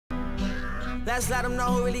Let's let them know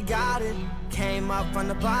who really got it. Came up from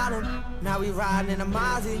the bottom, now we riding in a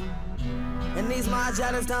Mozzie. And these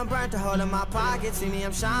Margielas done burnt a hole in my pocket. See me,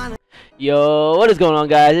 I'm shining. Yo, what is going on,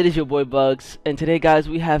 guys? It is your boy Bugs, and today, guys,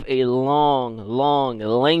 we have a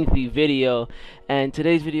lengthy video. And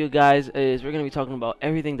today's video, guys, is we're gonna be talking about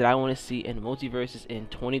everything that I want to see in Multiversus in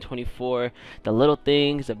 2024, the little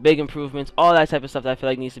things, the big improvements, all that type of stuff that I feel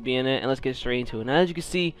like needs to be in it. And let's get straight into it. Now, as you can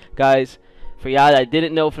see, guys, for y'all that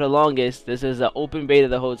didn't know for the longest, this is an open beta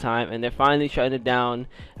the whole time, and they're finally shutting it down.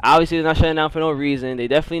 Obviously, they're not shutting it down for no reason. They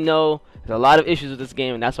definitely know there's a lot of issues with this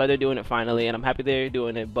game, and that's why they're doing it finally, and I'm happy they're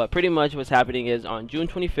doing it. But pretty much what's happening is on June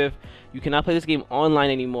 25th, you cannot play this game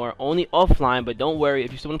online anymore, only offline. But don't worry,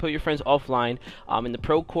 if you still want to put your friends offline, in the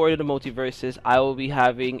pro core of the Multiversus, I will be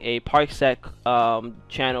having a Parsec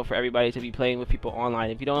channel for everybody to be playing with people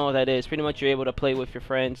online. If you don't know what that is, pretty much you're able to play with your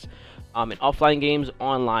friends in offline games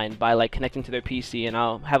online by like connecting to their PC, and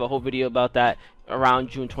I'll have a whole video about that around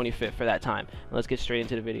June 25th for that time. And let's get straight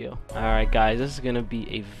into the video. Alright, guys, this is gonna be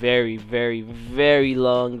a very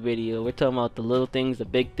long video. We're talking about the little things, the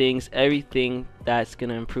big things, everything that's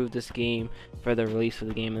gonna improve this game for the release of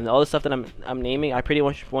the game, and all the stuff that I'm naming I pretty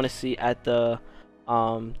much want to see at the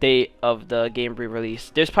date of the game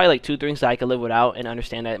re-release. There's probably like 2-3 things that I could live without and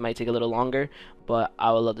understand that it might take a little longer, but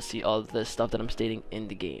I would love to see all of the stuff that I'm stating in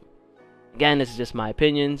the game. Again, this is just my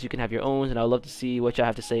opinions. You can have your own, and I would love to see what y'all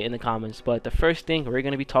have to say in the comments. But the first thing we're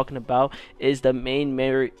going to be talking about is the main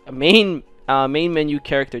menu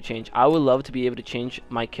character change. I would love to be able to change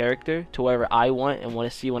my character to wherever I want and want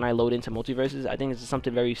to see when I load into Multiversus. I think this is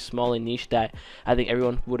something very small and niche that I think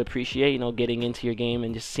everyone would appreciate, you know, getting into your game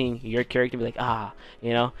and just seeing your character be like, ah,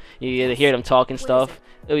 you know, you get to hear them talk and stuff.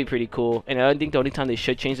 It'll be pretty cool. And I think the only time they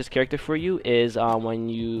should change this character for you is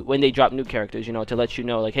when they drop new characters, you know, to let you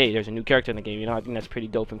know like, hey, there's a new character in the game. You know, I think that's pretty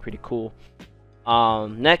dope and pretty cool.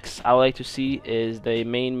 Next I would like to see is the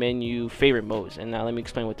main menu favorite modes, and now let me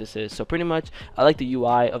explain what this is. So pretty much I like the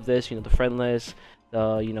UI of this, you know, the friend list,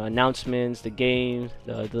 the announcements, the games,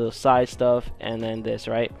 the side stuff, and then this,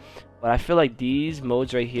 right? But I feel like these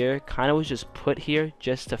modes right here kind of was just put here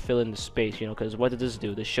just to fill in the space, you know, because what did this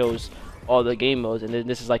do? This shows all the game modes, and then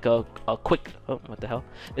this is like a quick, oh, what the hell,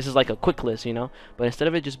 this is like a quick list, you know. But instead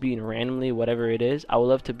of it just being randomly whatever it is, I would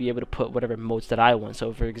love to be able to put whatever modes that I want.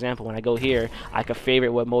 So for example, when I go here, I can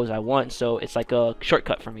favorite what modes I want, so it's like a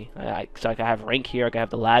shortcut for me. So I can have rank here, I can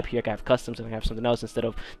have the lab here, I can have customs, and I can have something else instead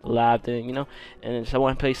of the lab thing, you know. And if I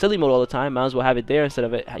want to play silly mode all the time, might as well have it there instead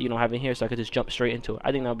of it, you know, having here, so I could just jump straight into it.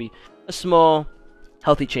 I think that would be a small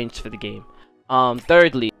healthy change for the game.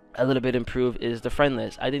 Thirdly, a little bit improved is the friend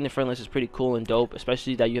list. I think the friend list is pretty cool and dope,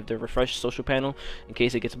 especially that you have the refresh social panel in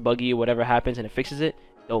case it gets buggy or whatever happens and it fixes it.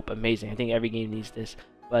 Dope, amazing. I think every game needs this.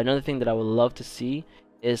 But another thing that I would love to see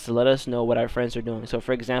is to let us know what our friends are doing. So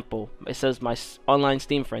for example, it says my online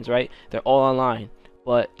Steam friends, right? They're all online,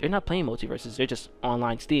 but they're not playing Multiversus, they're just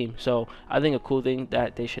online Steam. So I think a cool thing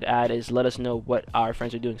that they should add is let us know what our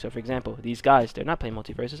friends are doing. So for example, these guys, they're not playing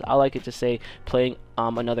Multiversus. I like it to say playing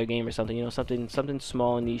another game or something, you know, something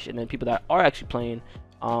small and niche. And then people that are actually playing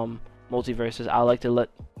Multiversus, I like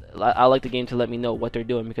the game to let me know what they're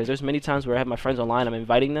doing, because there's many times where I have my friends online, I'm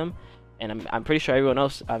inviting them, and I'm pretty sure everyone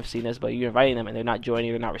else I've seen this, but you're inviting them and they're not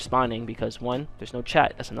joining, they're not responding because one, there's no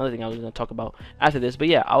chat. That's another thing I was going to talk about after this. But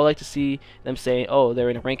yeah, I would like to see them saying, oh,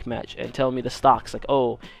 they're in a rank match, and tell me the stocks, like,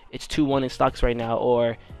 oh, it's 2-1 in stocks right now,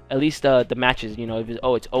 or at least the matches, you know, if it's,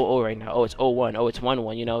 oh, it's 0-0 right now, oh, it's 0-1, oh, it's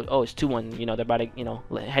 1-1, you know, oh, it's 2-1, you know, they're about to, you know,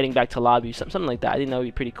 heading back to lobby, something like that. I think that would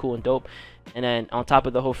be pretty cool and dope. And then on top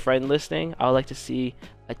of the whole friend listing, I would like to see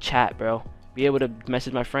a chat, bro. Be able to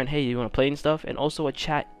message my friend, hey, you want to play and stuff, and also a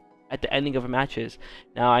chat at the ending of matches.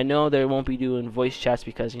 Now I know they won't be doing voice chats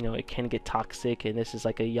because, you know, it can get toxic, and this is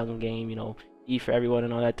like a young game, you know, E for everyone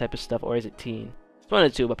and all that type of stuff. Or is it teen? It's one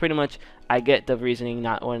of the two, but pretty much I get the reasoning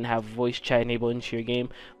not wanting to have voice chat enabled into your game,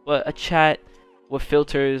 but a chat with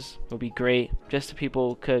filters would be great, just so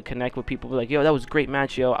people could connect with people, like, yo, that was a great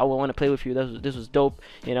match, yo, I want to play with you, this was dope,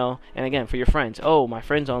 you know. And again, for your friends, oh, my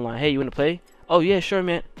friend's online, hey, you want to play? Oh yeah, sure,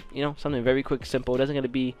 man, you know, something very quick, simple. It doesn't gotta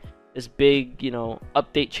be this big, you know,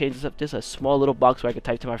 update changes up. Just a small little box where I could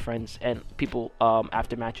type to my friends and people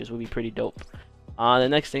after matches would be pretty dope. The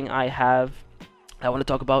next thing I want to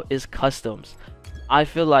talk about is customs. I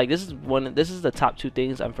feel like this is the top 2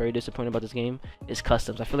 things I'm very disappointed about this game is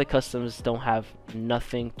customs. I feel like customs don't have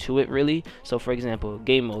nothing to it really. So for example,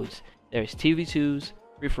 game modes, there's TV2s,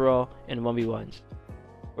 free-for-all, and 1v1s.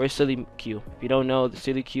 Where's silly queue? If you don't know, the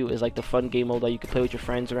silly queue is like the fun game mode that you can play with your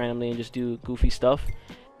friends randomly and just do goofy stuff.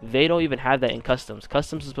 They don't even have that in customs.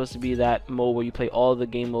 Customs is supposed to be that mode where you play all the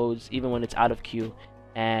game modes even when it's out of queue.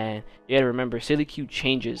 And you gotta remember, silly Q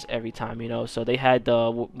changes every time, you know. So they had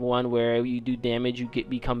the one where you do damage, you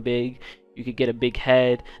become big. You could get a big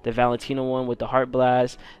head. The Valentino one with the heart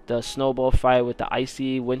blast. The snowball fight with the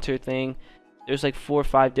icy winter thing. There's like 4 or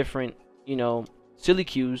 5 different, you know, silly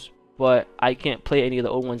Qs. But I can't play any of the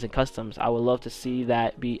old ones in customs. I would love to see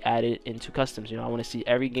that be added into customs. You know, I want to see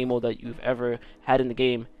every game mode that you've ever had in the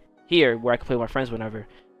game here, where I can play with my friends whenever.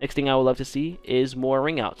 Next thing I would love to see is more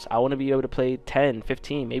ring outs. I want to be able to play 10,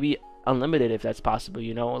 15, maybe unlimited if that's possible,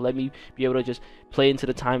 you know. Let me be able to just play until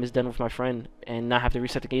the time is done with my friend and not have to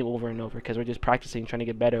reset the game over and over because we're just practicing, trying to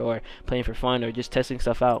get better, or playing for fun, or just testing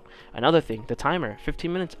stuff out. Another thing, the timer,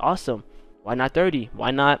 15 minutes, awesome. Why not 30? Why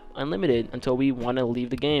not unlimited until we want to leave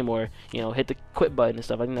the game, or, you know, hit the quit button and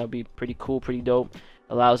stuff. I think that would be pretty cool, pretty dope.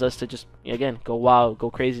 Allows us to just, again, go wild, go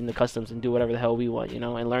crazy in the customs and do whatever the hell we want, you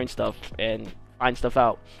know, and learn stuff and find stuff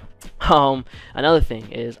out. Another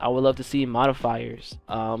thing is I would love to see modifiers,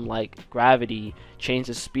 like gravity, change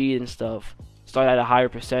the speed and stuff, start at a higher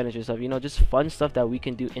percentage and stuff, you know, just fun stuff that we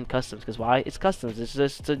can do in customs. Because why? It's customs. It's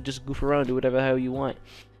just to just goof around, do whatever the hell you want.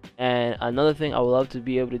 And another thing I would love to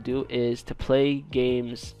be able to do is to play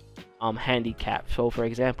games handicap. So for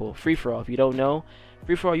example, free for all. If you don't know,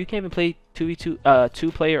 free for all, you can't even play 2v2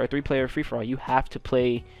 2 player or 3 player free for all. You have to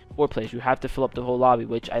play 4 players. You have to fill up the whole lobby,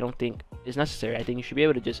 which I don't think is necessary. I think you should be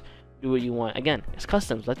able to just do what you want. Again, it's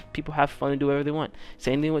customs. Let people have fun and do whatever they want.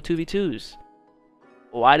 Same thing with 2v2s.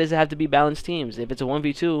 Why does it have to be balanced teams? If it's a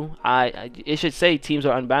 1v2, it should say teams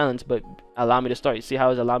are unbalanced, but allow me to start. You see how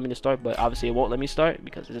it's allowed me to start, but obviously it won't let me start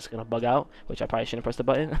because it's just gonna bug out, which I probably shouldn't press the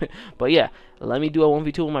button. But yeah, let me do a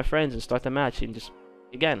 1v2 with my friends and start the match, and just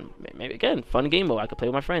maybe fun game mode. I could play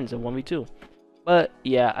with my friends in 1v2. But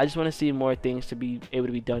yeah, I just want to see more things to be able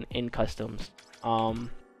to be done in customs.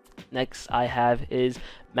 Next I have is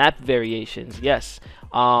map variations. Yes.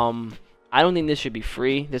 I don't think this should be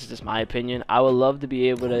free. This is just my opinion. I would love to be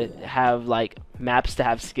able to have like maps to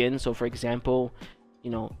have skins. So for example, you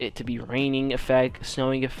know, it to be raining effect,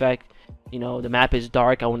 snowing effect. You know, the map is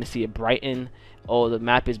dark, I want to see it brighten. Oh, the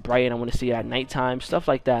map is bright and I want to see it at nighttime. Stuff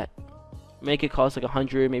like that. Make it cost like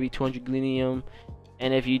 100, maybe 200 glinium.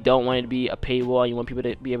 And if you don't want it to be a paywall, you want people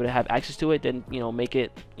to be able to have access to it, then, you know, make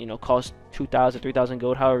it, you know, cost 2,000, 3,000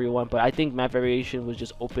 gold, however you want. But I think map variation was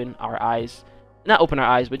just open our eyes. Not open our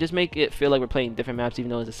eyes, but just make it feel like we're playing different maps even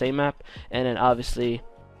though it's the same map. And then obviously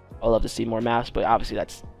I'd love to see more maps, but obviously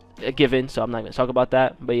that's a given, so I'm not going to talk about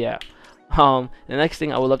that. But yeah, the next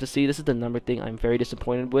thing I would love to see, this is the number thing I'm very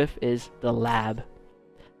disappointed with, is the lab.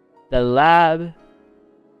 The lab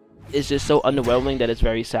is just so underwhelming that it's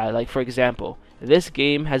very sad. Like for example, this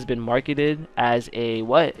game has been marketed as a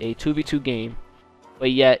 2v2 game, but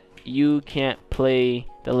yet you can't play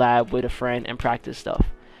the lab with a friend and practice stuff.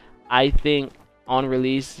 I think on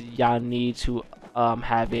release y'all need to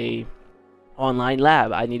have a online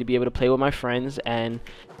lab. I need to be able to play with my friends and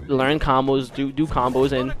learn combos, do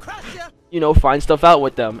combos, and, you know, find stuff out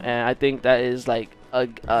with them. And I think that is like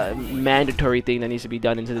a mandatory thing that needs to be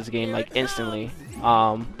done into this game, like instantly.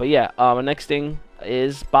 But yeah, the next thing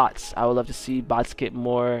is bots. I would love to see bots get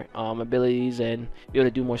more abilities and be able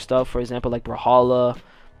to do more stuff. For example, like Brawlhalla.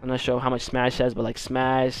 I'm not sure how much Smash has, but like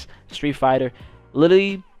Smash, Street Fighter,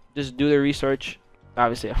 literally just do the research.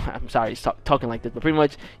 Obviously, I'm sorry talking like this, but pretty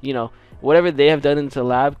much, you know, whatever they have done into the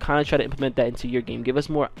lab, kind of try to implement that into your game. Give us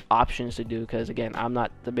more options to do, because again, I'm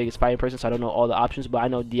not the biggest fighting person, so I don't know all the options, but I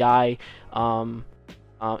know DI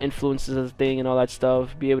influences a thing and all that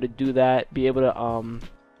stuff. Be able to do that, be able to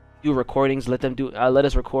do recordings, let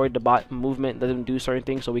us record the bot movement, let them do certain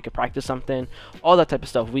things so we can practice something, all that type of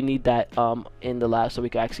stuff. We need that in the lab so we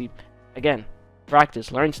can actually, again,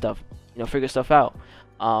 practice, learn stuff, you know, figure stuff out.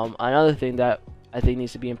 Another thing that I think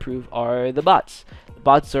needs to be improved are the bots. The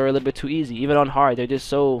bots are a little bit too easy, even on hard. They're just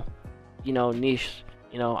so, you know, niche.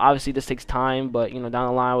 You know, obviously this takes time, but, you know, down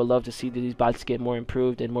the line I would love to see these bots get more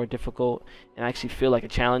improved and more difficult and actually feel like a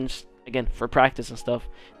challenge, again, for practice and stuff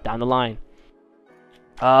down the line.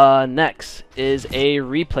 Next is a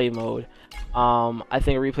replay mode. I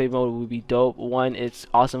think a replay mode would be dope. One, it's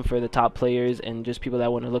awesome for the top players and just people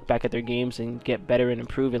that want to look back at their games and get better and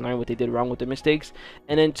improve and learn what they did wrong with their mistakes.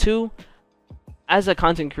 And then two, as a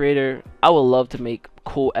content creator, I would love to make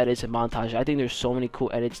cool edits and montage. I think there's so many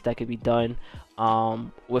cool edits that could be done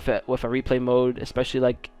with a replay mode, especially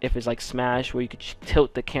like if it's like Smash, where you could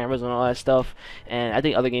tilt the cameras and all that stuff. And I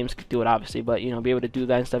think other games could do it, obviously, but, you know, be able to do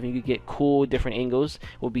that and stuff, and you could get cool different angles,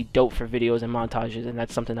 will be dope for videos and montages, and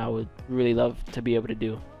that's something I would really love to be able to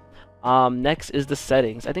do. Next is the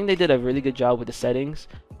settings. I think they did a really good job with the settings,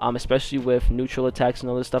 especially with neutral attacks and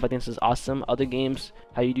all this stuff. I think this is awesome. Other games,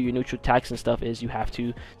 how you do your neutral attacks and stuff is you have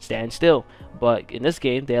to stand still, but in this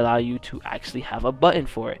game they allow you to actually have a button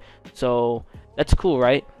for it, so that's cool,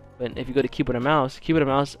 right? But if you go to keyboard and mouse,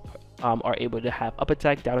 are able to have up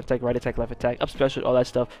attack, down attack, right attack, left attack, up special, all that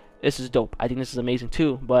stuff. This is dope. I think this is amazing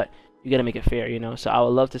too, but you gotta make it fair, you know. So I would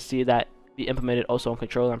love to see that be implemented also on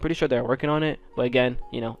controller. I'm pretty sure they're working on it, but again,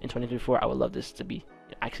 you know, in 2024 I would love this to be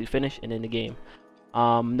actually finished and in the game.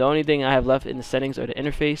 The only thing I have left in the settings are the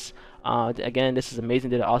interface. Again, this is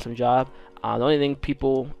amazing, did an awesome job. The only thing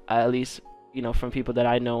people, at least, you know, from people that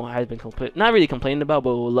I know, has been not really complaining about,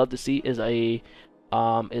 but would love to see is a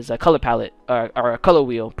color palette, or a color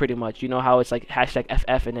wheel, pretty much. You know how it's like hashtag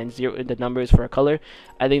FF and then 0 in the numbers for a color.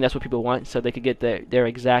 I think that's what people want, so they could get their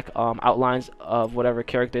exact outlines of whatever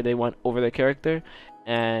character they want over their character.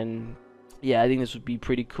 And yeah, I think this would be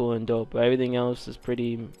pretty cool and dope. But everything else is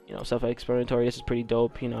pretty, you know, self-explanatory. This is pretty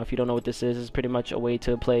dope. You know, if you don't know what this is, it's pretty much a way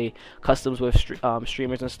to play customs with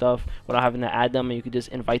streamers and stuff without having to add them, and you could just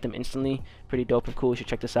invite them instantly. Pretty dope and cool. You should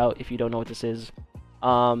check this out if you don't know what this is.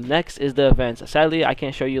 Next is the events. Sadly, I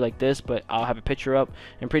can't show you like this, but I'll have a picture up.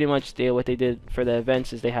 And pretty much what they did for the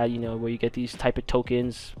events is they had, you know, where you get these type of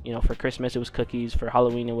tokens. You know, for Christmas it was cookies, for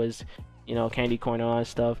Halloween it was, you know, candy corn and all that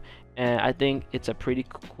stuff. And I think it's a pretty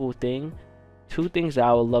cool thing. Two things that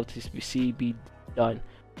I would love to see be done.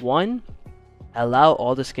 One, allow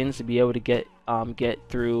all the skins to be able to get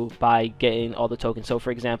through by getting all the tokens. So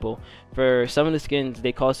for example, for some of the skins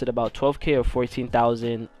they costed about 12k or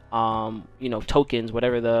 14,000 you know, tokens,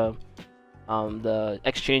 whatever the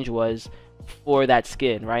exchange was for that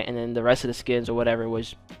skin, right? And then the rest of the skins or whatever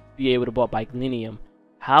was be able to bought by Glinium.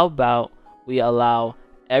 How about we allow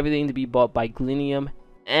everything to be bought by Glinium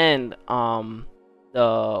and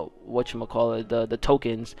the whatchamacallit, the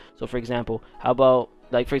tokens? So for example, how about,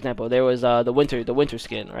 like, for example, there was the winter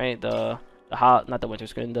skin, right? Not the winter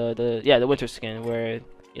skin, the winter skin, where,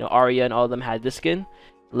 you know, Arya and all of them had this skin.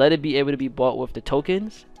 Let it be able to be bought with the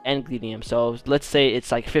tokens and Glinium. So let's say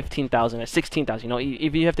it's like 15,000 or 16,000. You know,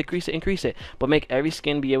 if you have to increase it, but make every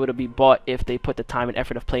skin be able to be bought if they put the time and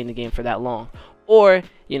effort of playing the game for that long. Or,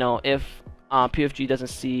 you know, if PFG doesn't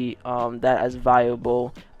see that as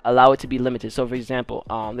viable, allow it to be limited. So for example,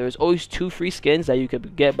 there's always 2 free skins that you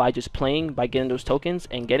could get by just playing, by getting those tokens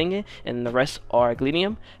and getting it, and the rest are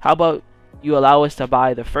Glinium. How about you allow us to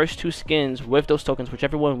buy the first 2 skins with those tokens,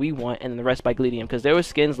 whichever one we want, and the rest by Glinium? Because there were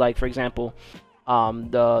skins like, for example,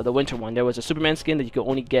 the winter one, there was a Superman skin that you could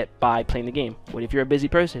only get by playing the game. What if you're a busy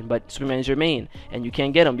person but Superman is your main and you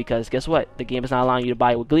can't get them because guess what, the game is not allowing you to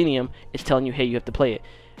buy it with Glinium, it's telling you, hey, you have to play it.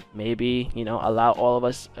 Maybe, you know, allow all of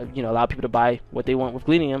us, you know, allow people to buy what they want with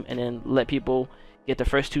Glinium, and then let people get the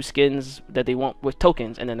first 2 skins that they want with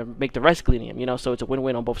tokens, and then make the rest Glinium, you know, so it's a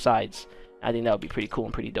win-win on both sides. I think that would be pretty cool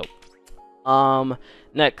and pretty dope.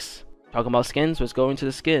 Next, talking about skins, let's go into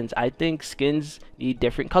the skins. I think skins need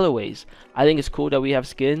different colorways. I think it's cool that we have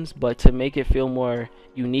skins, but to make it feel more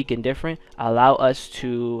unique and different, allow us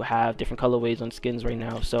to have different colorways on skins right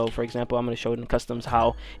now. So for example, I'm going to show in customs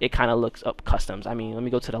how it kind of looks up. Customs, I mean, let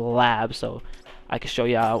me go to the lab so I can show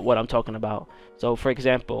you what I'm talking about. So for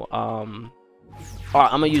example, I'm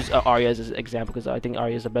gonna use Arya as an example because I think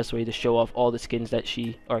Arya is the best way to show off all the skins that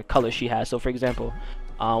colors she has. So for example,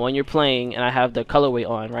 when you're playing and I have the colorway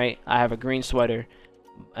on, right, I have a green sweater,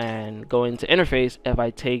 and go into interface, if I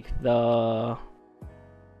take the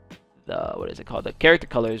what is it called, the character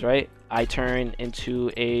colors, right, I turn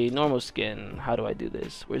into a normal skin. How do I do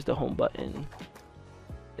this? Where's the home button?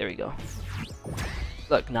 There we go.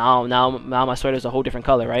 Look, now my sweater is a whole different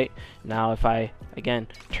color, right? Now if I again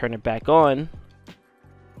turn it back on,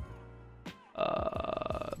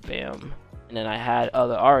 bam, and then I had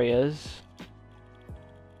other Aryas,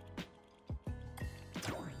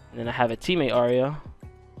 and then I have a teammate Arya.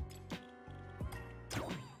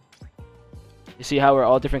 You see how we're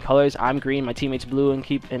all different colors? I'm green, my teammate's blue,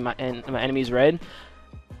 and my enemy's red.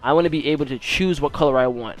 I want to be able to choose what color I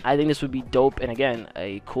want. I think this would be dope, and again,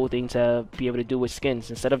 a cool thing to be able to do with skins.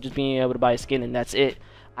 Instead of just being able to buy a skin and that's it,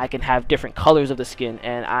 I can have different colors of the skin,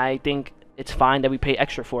 and I think it's fine that we pay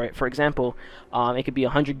extra for it. For example, it could be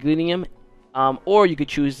 100 Glinium, or you could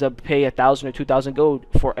choose to pay 1,000 or 2,000 gold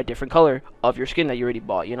for a different color of your skin that you already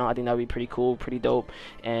bought. You know, I think that would be pretty cool, pretty dope,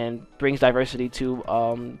 and brings diversity to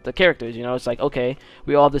the characters. You know, it's like, okay,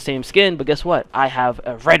 we all have the same skin, but guess what? I have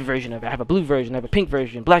a red version of it, I have a blue version, I have a pink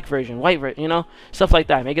version, black version, white version, you know, stuff like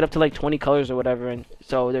that. Make it up to like 20 colors or whatever, and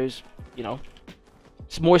so there's, you know,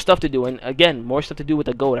 it's more stuff to do, and again, more stuff to do with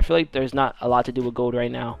the gold. I feel like there's not a lot to do with gold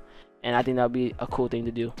right now, and I think that would be a cool thing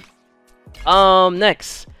to do.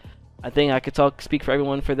 Next, I think I could speak for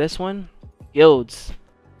everyone for this one. Guilds.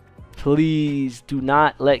 Please do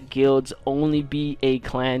not let guilds only be a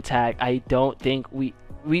clan tag. I don't think we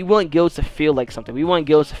want guilds to feel like something. We want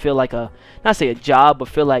guilds to feel like a, not say a job, but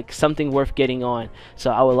feel like something worth getting on.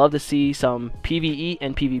 So I would love to see some PvE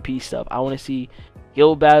and PvP stuff. I want to see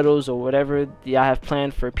guild battles or whatever I have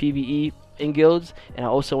planned for PvE in guilds, and I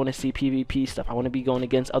also want to see PvP stuff. I want to be going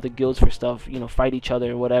against other guilds for stuff, you know, fight each other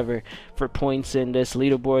and whatever for points and this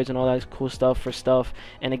leaderboards and all that cool stuff for stuff.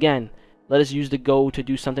 And again, let us use the gold to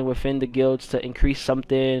do something within the guilds to increase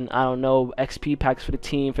something. I don't know, XP packs for the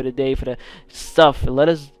team, for the day, for the stuff. Let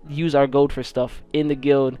us use our gold for stuff in the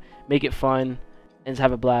guild, make it fun, and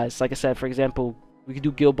have a blast. Like I said, for example, we could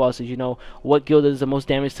do guild bosses. You know, what guild does the most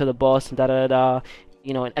damage to the boss, and da da da.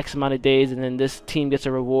 You know, in X amount of days, and then this team gets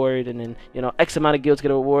a reward, and then, you know, X amount of guilds get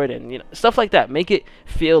a reward, and, you know, stuff like that. Make it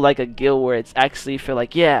feel like a guild where it's actually feel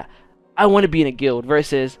like, yeah, I want to be in a guild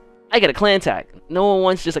versus I get a clan tag. No one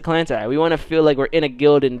wants just a clan tag. We want to feel like we're in a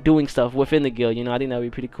guild and doing stuff within the guild. You know, I think that would be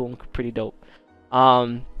pretty cool and pretty dope.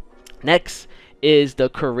 Next is the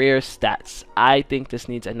career stats. I think this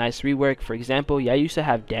needs a nice rework. For example, yeah, I used to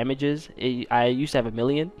have damages. I used to have 1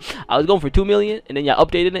 million. I was going for 2 million, and then y'all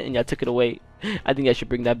updated it and y'all took it away. I think I should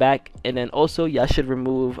bring that back. And then also y'all should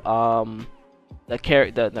remove the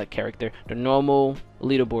normal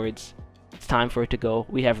leaderboards. It's time for it to go.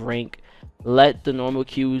 We have rank. Let the normal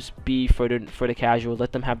queues be for the casual.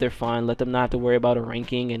 Let them have their fun. Let them not have to worry about a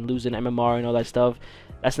ranking and losing MMR and all that stuff.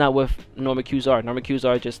 That's not what normal queues are. Normal queues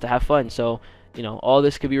are just to have fun. So, you know, all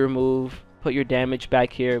this could be removed. Put your damage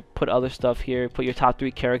back here. Put other stuff here. Put your top 3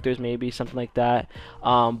 characters, maybe something like that.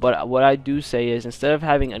 But what I do say is, instead of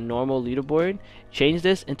having a normal leaderboard, change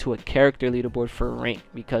this into a character leaderboard for rank.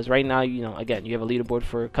 Because right now, you know, again, you have a leaderboard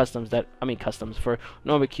for customs for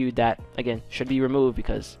normal queue that, again, should be removed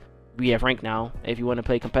because we have rank now. If you want to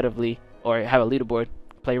play competitively or have a leaderboard,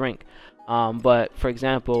 play rank. But for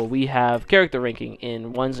example, we have character ranking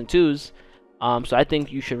in 1s and 2s. So I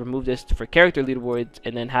think you should remove this for character leaderboards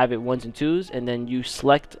and then have it 1s and 2s, and then you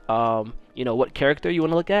select you know, what character you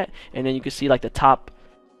want to look at, and then you can see like the top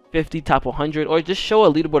 50, top 100, or just show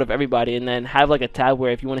a leaderboard of everybody, and then have like a tab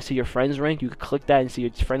where if you want to see your friends rank, you can click that and see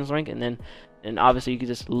your friends rank, and then obviously you can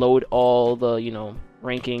just load all the, you know,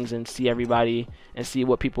 rankings and see everybody and see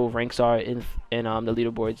what people's ranks are in the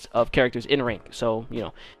leaderboards of characters in rank. So, you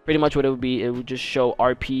know, pretty much what it would be, it would just show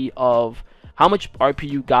RP of how much RP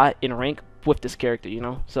you got in rank with this character, you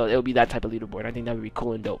know. So it would be that type of leaderboard. I think that would be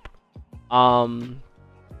cool and dope.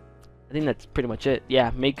 I think that's pretty much it.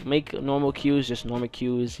 Yeah, make normal queues just normal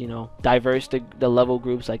queues, you know. Diverse the level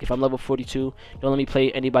groups. Like if I'm level 42, don't let me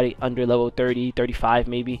play anybody under level 30, 35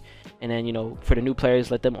 maybe. And then, you know, for the new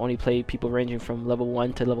players, let them only play people ranging from level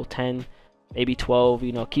 1 to level 10, maybe 12,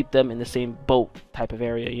 you know. Keep them in the same boat type of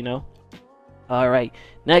area, you know. Alright,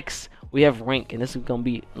 next we have rank, and this is gonna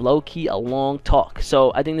be low-key a long talk.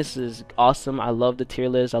 So I think this is awesome. I love the tier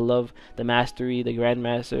list. I love the mastery, the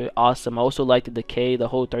grandmaster. Awesome. I also like the decay, the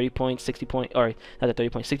whole 30 points, 60 points, or not the 30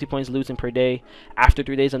 points, 60 points losing per day after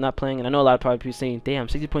 3 days of not playing. And I know a lot of people saying, damn,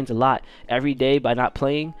 60 points a lot every day by not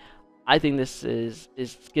playing. I think this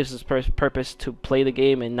gives us purpose to play the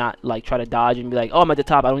game and not like try to dodge and be like, oh, I'm at the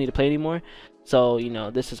top, I don't need to play anymore. So, you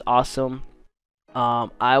know, this is awesome.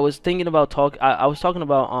 I was thinking about I was talking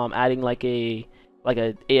about adding like a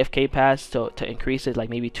AFK pass to increase it, like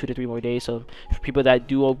maybe 2 to 3 more days. So for people that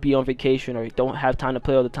do be on vacation or don't have time to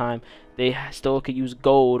play all the time, they still could use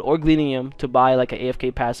gold or Gleanium to buy like an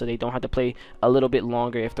AFK pass, so they don't have to play a little bit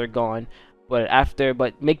longer if they're gone. But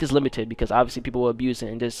make this limited, because obviously people will abuse it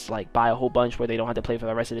and just like buy a whole bunch where they don't have to play for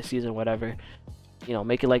the rest of the season or whatever. You know,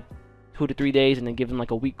 make it like 2 to 3 days and then give them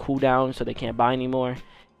like a week cooldown so they can't buy anymore.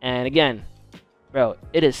 And again, bro,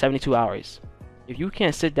 it is 72 hours. If you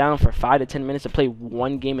can't sit down for 5 to 10 minutes to play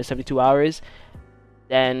one game in 72 hours,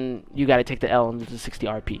 then you got to take the L and lose 60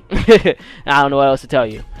 RP. I don't know what else to tell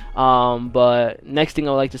you. But next thing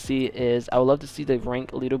I would like to see is, I would love to see the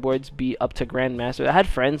rank leaderboards be up to Grandmaster. I had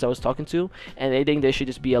friends I was talking to, and they think there should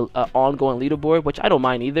just be a ongoing leaderboard, which I don't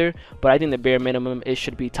mind either. But I think the bare minimum, it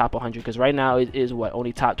should be top 100, because right now it is what,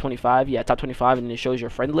 only top 25? Yeah, top 25, and it shows your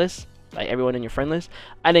friend list, like everyone in your friend list.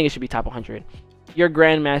 I think it should be top 100. Your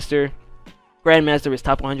Grandmaster is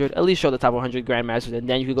top 100. At least show the top 100 Grandmasters, and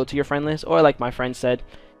then you can go to your friend list. Or like my friend said,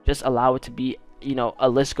 just allow it to be, you know, a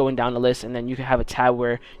list going down the list, and then you can have a tab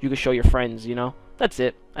where you can show your friends, you know. That's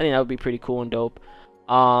it. I think that would be pretty cool and dope.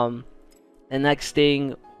 The next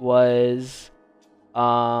thing was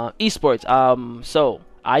esports. So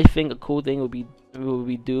I think a cool thing would be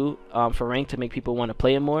for rank to make people want to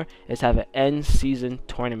play it more is have an end season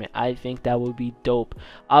tournament. I think that would be dope.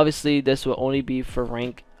 Obviously this will only be for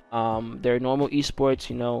rank Their normal esports,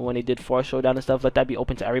 you know, when they did Force Showdown and stuff, let that be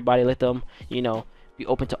open to everybody. Let them, you know, be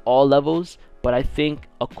open to all levels. But I think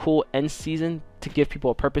a cool end season to give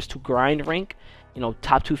people a purpose to grind rank, you know,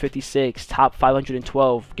 top 256, top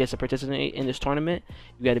 512 gets to participate in this tournament.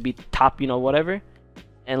 You got to be top, you know, whatever,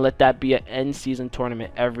 and let that be an end season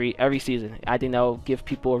tournament every season. I think that will give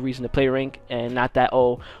people a reason to play rank, and not that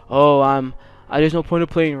there's no point of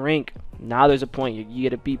playing rank. Now there's a point. You get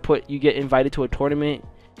to be you get invited to a tournament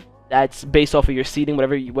that's based off of your seeding.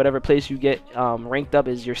 Whatever place you get ranked up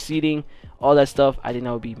is your seeding, all that stuff. I think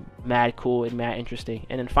that would be mad cool and mad interesting.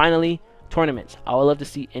 And then finally, tournaments. I would love to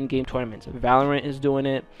see in-game tournaments. Valorant is doing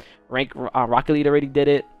it. Rocket League already did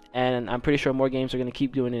it, and I'm pretty sure more games are going to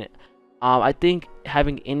keep doing it. I think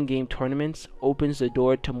having in-game tournaments opens the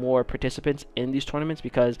door to more participants in these tournaments,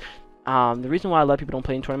 because the reason why a lot of people don't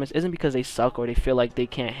play in tournaments isn't because they suck or they feel like they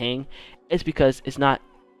can't hang. It's because it's not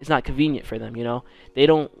convenient for them, you know. They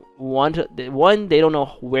don't want to, one, they don't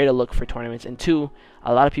know where to look for tournaments, and two,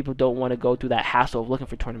 a lot of people don't want to go through that hassle of looking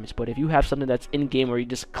for tournaments. But if you have something that's in game where you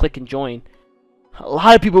just click and join, a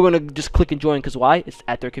lot of people are going to just click and join, because why? It's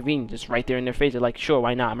at their convenience. It's right there in their face. They're like, sure,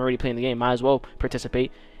 why not? I'm already playing the game, might as well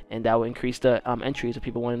participate. And that will increase the entries of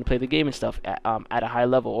people wanting to play the game and stuff at a high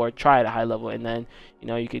level, or try at a high level. And then, you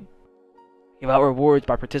know, you could give out rewards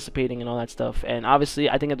by participating and all that stuff. And obviously,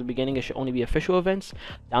 I think at the beginning it should only be official events.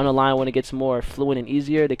 Down the line, when it gets more fluent and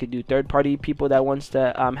easier, they could do third-party people that wants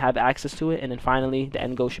to have access to it. And then finally, the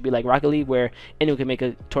end goal should be like Rocket League, where anyone can make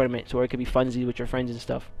a tournament, so where it could be funsies with your friends and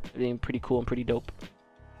stuff. Being pretty cool and pretty dope.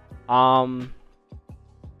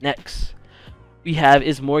 Next we have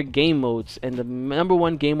is more game modes, and the number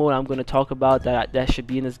one game mode I'm going to talk about that should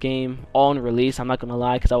be in this game on release, I'm not going to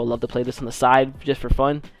lie, because I would love to play this on the side just for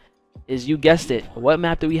fun, is, you guessed it, what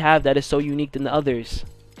map do we have that is so unique than the others?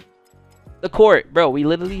 The court, bro. We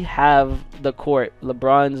literally have the court,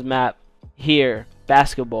 LeBron's map here,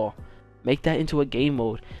 basketball. Make that into a game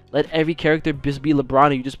mode. Let every character just be LeBron,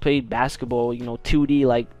 and you just played basketball, you know, 2D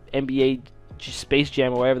like NBA Space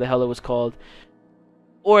Jam or whatever the hell it was called.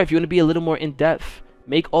 Or if you want to be a little more in-depth,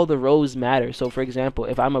 make all the roles matter. So for example,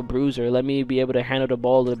 if I'm a bruiser, let me be able to handle the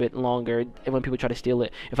ball a little bit longer when people try to steal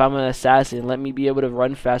it. If I'm an assassin, let me be able to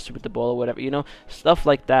run faster with the ball or whatever, you know, stuff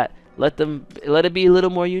like that. Let it be a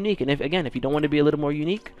little more unique. And if you don't want to be a little more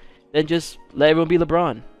unique, then just let everyone be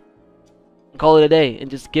LeBron. Call it a day,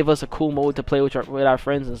 and just give us a cool mode to play with our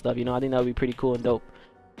friends and stuff, you know. I think that would be pretty cool and dope.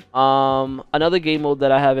 Another game mode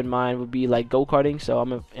that I have in mind would be like go-karting. So I'm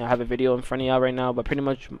gonna have a video in front of y'all right now, but pretty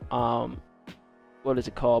much what is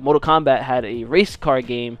it called? Mortal Kombat had a race car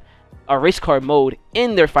mode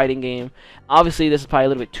in their fighting game. Obviously this is probably a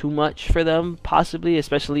little bit too much for them, possibly,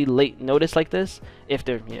 especially late notice like this, if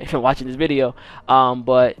they're watching this video.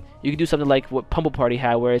 But you can do something like what Pummel Party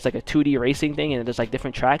had, where it's like a 2D racing thing and there's like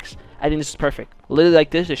different tracks. I think this is perfect. Literally like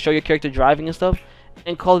this, just show your character driving and stuff,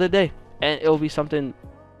 and call it a day. And it'll be something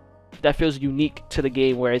that feels unique to the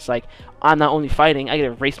game, where it's like, I'm not only fighting, I get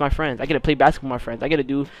to race my friends, I get to play basketball with my friends, I get to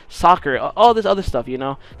do soccer, all this other stuff, you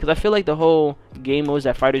know. Because I feel like the whole game modes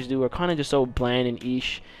that fighters do are kind of just so bland and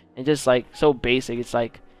ish, and just like so basic. It's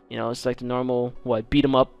like, you know, it's like the normal beat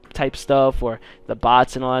 'em up type stuff, or the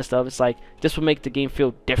bots and all that stuff. It's like, this will make the game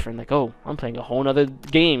feel different, like, oh, I'm playing a whole nother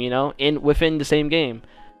game, you know, within the same game.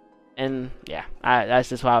 And yeah, that's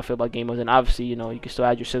just how I feel about game modes. And obviously, you know, you can still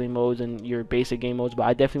add your silly modes and your basic game modes, but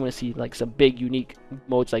I definitely want to see like some big unique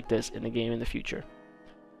modes like this in the game in the future.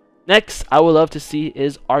 Next, I would love to see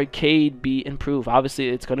is arcade be improved. Obviously,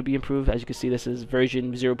 it's going to be improved. As you can see, this is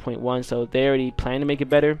version 0.1, so they already plan to make it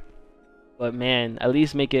better. But man, at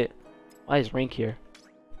least make it. Why is rank here?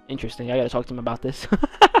 Interesting. I gotta talk to him about this.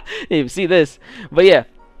 Didn't even see this, but yeah.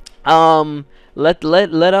 Let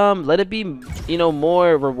it be, you know,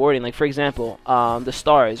 more rewarding. Like for example, the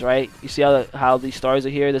stars, right? You see how these stars are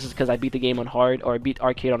here? This is because I beat the game on hard, or I beat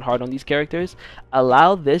arcade on hard on these characters.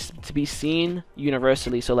 Allow this to be seen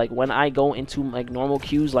universally. So like when I go into like normal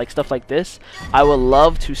queues, like stuff like this, I would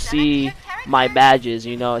love to see my badges,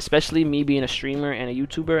 you know, especially me being a streamer and a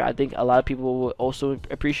YouTuber. I think a lot of people will also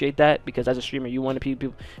appreciate that, because as a streamer you want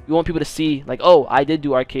people to see like, oh, I did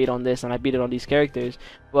do arcade on this and I beat it on these characters.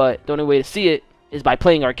 But the only way to see it is by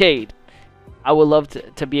playing arcade. I would love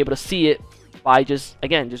to be able to see it by just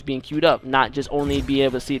being queued up, not just only be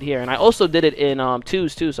able to see it here. And I also did it in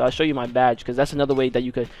twos too, so I'll show you my badge, because that's another way that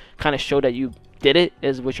you could kind of show that you did it,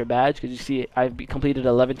 is with your badge. Because you see I've completed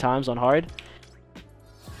 11 times on hard.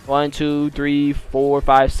 1 2 3 4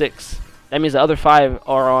 5 6. That means the other 5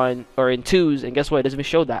 are in twos, and guess what? It doesn't even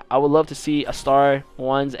show that. I would love to see a star,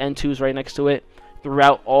 1s and 2s right next to it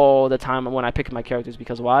throughout all the time when I pick my characters,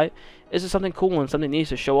 because why? This is something cool and something needs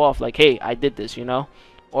to show off, like, hey, I did this, you know.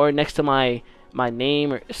 or next to my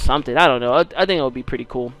name or something. I don't know. I think it would be pretty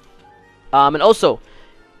cool. And also,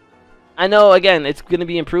 I know again it's gonna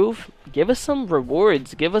be improved. Give us some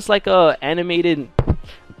rewards. Give us like a animated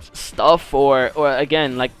stuff, or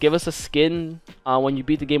again, like give us a skin when you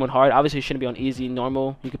beat the game on hard. Obviously it shouldn't be on easy.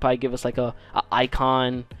 Normal, you could probably give us like a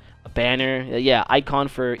icon, a banner. Yeah, icon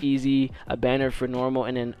for easy, a banner for normal,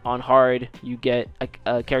 and then on hard you get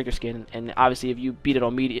a character skin. And obviously if you beat it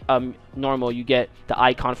on normal, you get the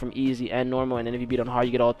icon from easy and normal, and then if you beat it on hard,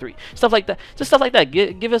 you get all three. Stuff like that, just stuff like that.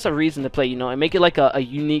 Give us a reason to play, you know, and make it like a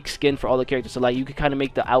unique skin for all the characters. So like you could kind of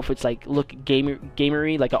make the outfits like look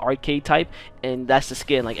gamery, like an arcade type, and that's the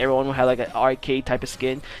skin. Like everyone will have like an arcade type of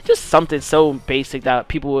skin. Just something so basic that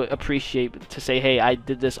people would appreciate, to say, hey, I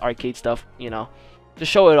did this arcade stuff, you know. To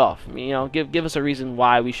show it off, you know, give us a reason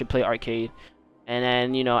why we should play arcade. And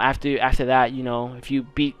then, you know, after that, you know, if you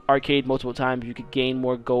beat arcade multiple times, you could gain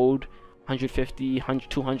more gold, 150, 100,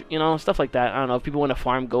 200, you know, stuff like that. I don't know, if people want to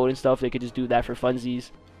farm gold and stuff, they could just do that for funsies.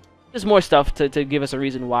 Just more stuff to give us a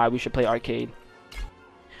reason why we should play arcade.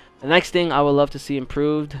 The next thing I would love to see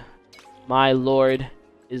improved, my lord,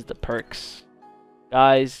 is the perks.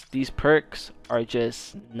 Guys, these perks are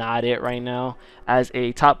just not it right now. As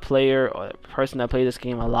a top player or a person that plays this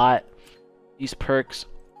game a lot, these perks,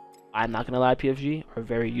 I'm not gonna lie, PFG, are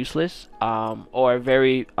very useless, or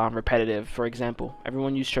very repetitive. For example,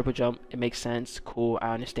 everyone uses triple jump. It makes sense, cool,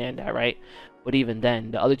 I understand that, right? But even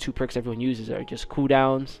then, the other two perks everyone uses are just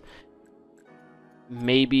cooldowns,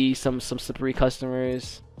 maybe some slippery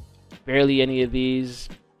customers, barely any of these.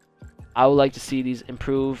 I would like to see these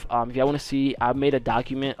improve. If y'all want to see, I've made a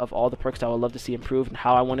document of all the perks that I would love to see improved and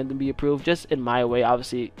how I wanted them to be improved, just in my way.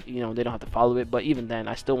 Obviously, you know, they don't have to follow it, but even then,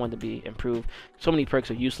 I still want to be improved. So many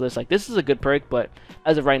perks are useless. Like, this is a good perk, but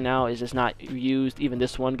as of right now, it's just not used. Even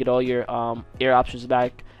this one, get all your air options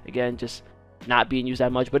back. Again, just not being used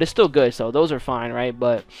that much, but it's still good, so those are fine, right?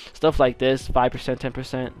 But stuff like this, 5%,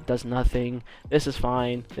 10%, does nothing. This is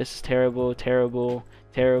fine. This is terrible, terrible,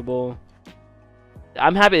 terrible.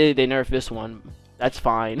 I'm happy they nerfed this one. That's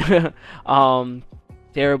fine.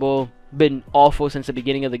 Terrible. Been awful since the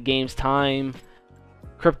beginning of the game's time.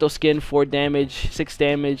 Crypto skin, 4 damage, 6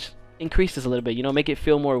 damage. Increase this a little bit, you know, make it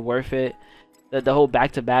feel more worth it. The whole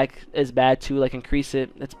back-to-back is bad too, like increase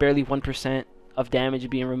it. That's barely 1% of damage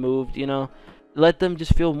being removed, you know. Let them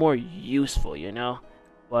just feel more useful, you know.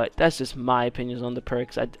 But that's just my opinions on the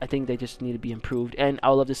perks. I think they just need to be improved, and I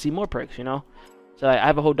would love to see more perks, you know. So I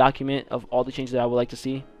have a whole document of all the changes that I would like to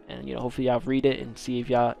see, and you know, hopefully y'all read it and see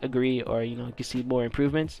if y'all agree, or you know, you can see more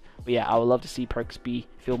improvements. But yeah, I would love to see perks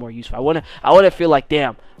feel more useful. I wanna feel like,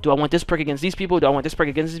 damn, do I want this perk against these people? Do I want this perk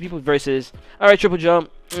against these people? Versus, all right, triple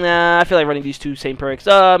jump. Nah, I feel like running these two same perks.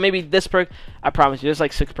 Maybe this perk. I promise you, there's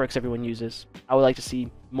like 6 perks everyone uses. I would like to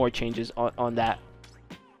see more changes on that.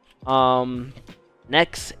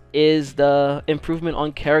 Next is the improvement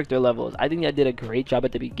on character levels. I think I did a great job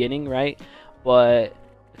at the beginning, right? But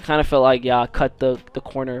I kind of felt like, yeah, cut the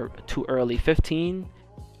corner too early. 15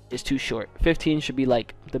 is too short. 15 should be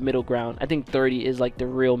like the middle ground. I think 30 is like the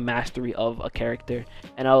real mastery of a character,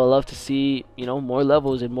 and I would love to see, you know, more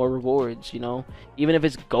levels and more rewards, you know, even if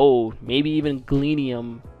it's gold, maybe even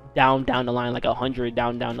Gleanium down the line, like 100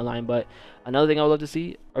 down the line. But another thing I would love to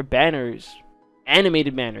see are banners,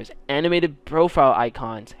 animated banners, animated profile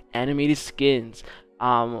icons, animated skins.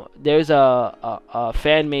 There's a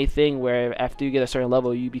fan-made thing where after you get a certain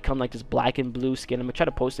level, you become like this black and blue skin. I'm gonna try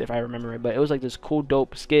to post it if I remember it, but it was like this cool,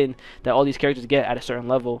 dope skin that all these characters get at a certain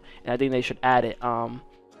level, and I think they should add it.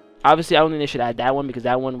 Obviously, I don't think they should add that one because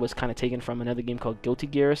that one was kind of taken from another game called Guilty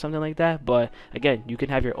Gear or something like that. But again, you can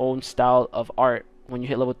have your own style of art when you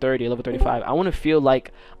hit level 30 or level 35. I want to feel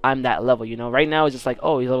like I'm that level, you know. Right now, it's just like,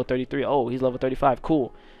 oh, he's level 33. Oh, he's level 35.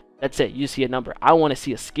 Cool. That's it. You see a number. I want to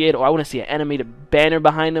see a skid, or I want to see an animated banner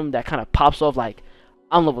behind him that kind of pops off like,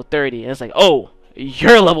 I'm level 30. And it's like, oh,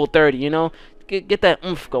 you're level 30, you know? Get that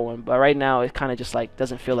oomph going. But right now, it kind of just like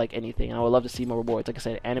doesn't feel like anything. And I would love to see more rewards. Like I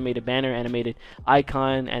said, animated banner, animated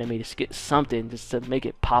icon, animated skid, something just to make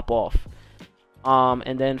it pop off.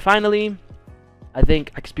 And then finally, I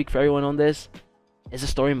think I can speak for everyone on this, is a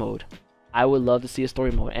story mode. I would love to see a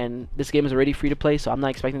story mode, and this game is already free to play, so I'm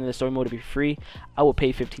not expecting the story mode to be free. I will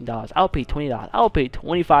pay $15. I'll pay $20. I'll pay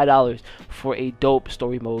 $25 for a dope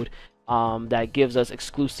story mode that gives us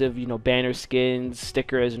exclusive, you know, banner skins,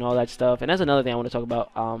 stickers, and all that stuff. And that's another thing I want to talk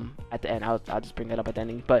about at the end. I'll just bring that up at the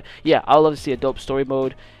ending. But yeah, I would love to see a dope story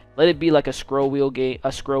mode. Let it be like a scroll wheel game,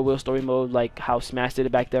 a scroll wheel story mode, like how Smash did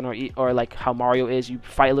it back then, or like how Mario is. You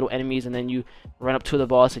fight little enemies and then you run up to the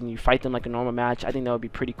boss and you fight them like a normal match. I think that would be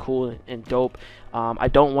pretty cool and dope. I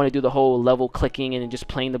don't want to do the whole level clicking and just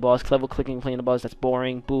playing the boss. Level clicking, playing the boss, that's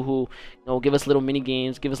boring. Boohoo. Give us little mini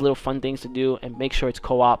games, give us little fun things to do, and make sure it's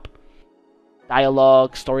co-op.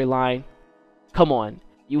 Dialogue, storyline. Come on.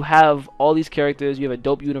 You have all these characters, you have a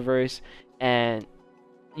dope universe, and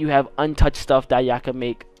you have untouched stuff that y'all can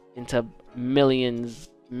make into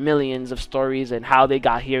millions of stories and how they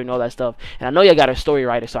got here and all that stuff. And I know y'all got a story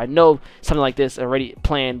writer, so I know something like this already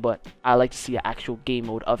planned, but I like to see an actual game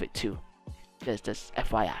mode of it too. Just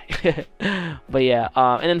FYI. But yeah,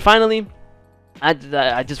 and then finally,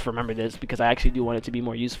 I just remembered this because I actually do want it to be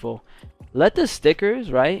more useful. Let the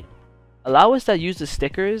stickers, right, allow us to use the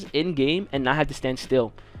stickers in game and not have to stand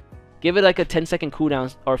still. Give it like a 10-second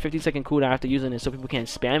cooldown or 15-second cooldown after using it so people can't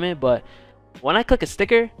spam it. But when I click a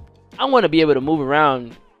sticker, I want to be able to move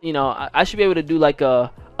around. I should be able to do like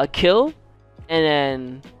a kill and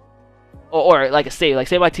then or like a save. Like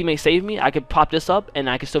say my teammate saved me, I could pop this up and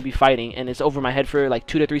I could still be fighting, and it's over my head for like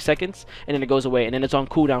 2 to 3 seconds, and then it goes away, and then it's on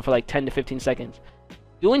cooldown for like 10 to 15 seconds.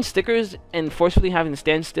 Doing stickers and forcefully having to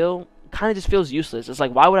stand still kind of just feels useless. It's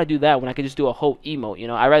like, why would I do that when I could just do a whole emote?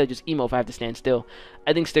 I'd rather just emote if I have to stand still.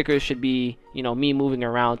 I think stickers should be, me moving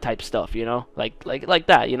around type stuff, like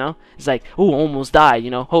that, It's like, oh, almost died,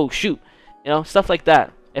 oh shoot, stuff like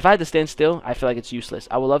that. If I had to stand still, I feel like it's useless.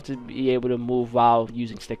 I would love to be able to move while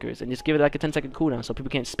using stickers and just give it like a 10-second cooldown so people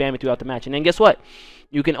can't spam it throughout the match. And then guess what?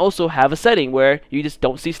 You can also have a setting where you just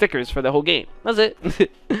don't see stickers for the whole game. That's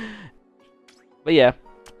it. But yeah,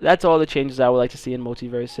 that's all the changes I would like to see in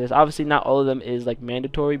Multiversus. Obviously, not all of them is like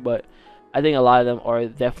mandatory, but I think a lot of them are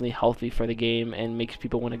definitely healthy for the game and makes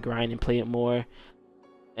people want to grind and play it more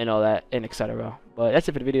and all that and etc. But that's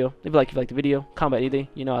it for the video. Leave a like if you liked the video. Comment anything.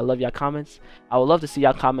 I love y'all comments. I would love to see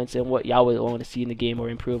y'all comments and what y'all would want to see in the game or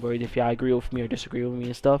improve, or if y'all agree with me or disagree with me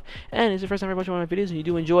and stuff. And if it's the first time you're watching one of my videos and you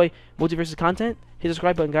do enjoy Multiversus content, hit the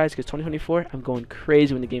subscribe button, guys, because 2024 I'm going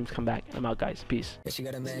crazy when the games come back. I'm out, guys. Peace. Yeah, she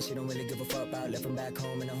got a man, she don't really give a fuck about. Left him back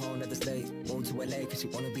home in a whole nother state. Moved to LA cause she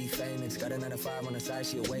wanna be famous. Got a 9 to 5 on the side,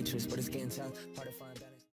 she a waitress, but it's getting tough. Hard to find that.